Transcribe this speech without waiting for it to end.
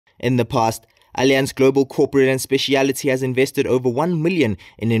In the past, Allianz Global Corporate Specialty has invested over 1 million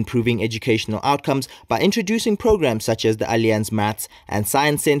in improving educational outcomes by introducing programs such as the Allianz Maths and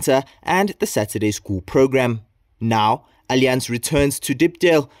Science Center and the Saturday School program. Now, Allianz returns to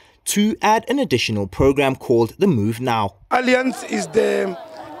Diepdale to add an additional program called the MoveNow. Allianz is the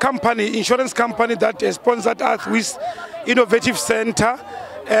insurance company that has sponsored us with Innovative Center,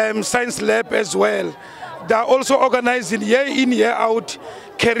 Science Lab as well. They are also organizing year in, year out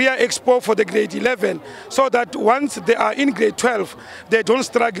Career Expo for the grade 11, so that once they are in grade 12, they don't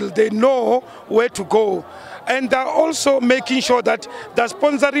struggle, they know where to go. And they're also making sure that they're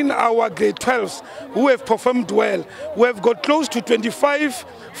sponsoring our grade 12s who have performed well. We have got close to 25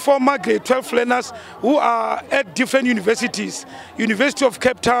 former grade 12 learners who are at different universities. University of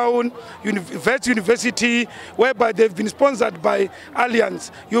Cape Town, Wits University, whereby they've been sponsored by Allianz.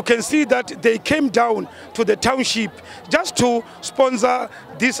 You can see that they came down to the township just to sponsor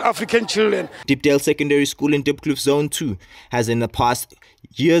these African children. Diepdale Secondary School in Diepkloof Zone 2 has in the past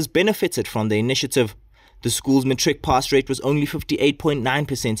years benefited from the initiative. The school's matric pass rate was only 58.9% in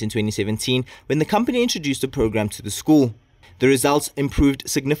 2017 when the company introduced the program to the school. The results improved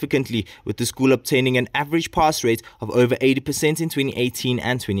significantly, with the school obtaining an average pass rate of over 80% in 2018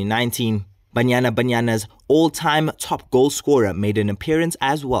 and 2019. Banyana's all-time top goal scorer made an appearance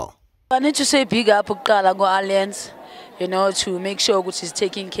as well. I need to say big up to Allianz, to make sure that she's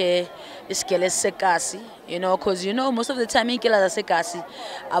taking care of sekasi, because most of the time in sekasi,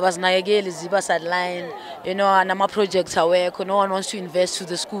 I was nagel ziba sideline, and my projects are work, no one wants to invest to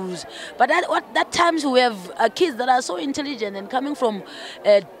the schools. But that times we have kids that are so intelligent and coming from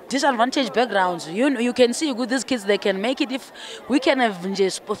disadvantaged backgrounds. You can see with these kids, they can make it if we can have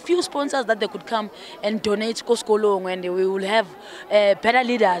just a few sponsors that they could come and donate to school, and we will have better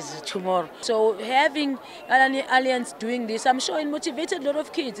leaders tomorrow. So having Allianz doing this, I'm sure it motivated a lot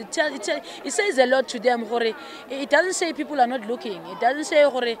of kids. It says a lot to them. It doesn't say people are not looking. It doesn't say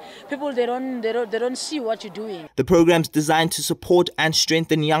people they don't see what you're doing. The program's designed to support and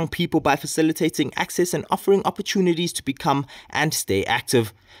strengthen young people by facilitating access and offering opportunities to become and stay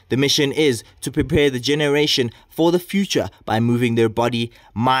active. The mission is to prepare the generation for the future by moving their body,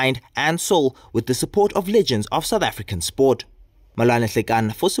 mind and soul with the support of legends of South African sport.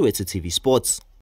 Hlekane for Soweto TV Sports.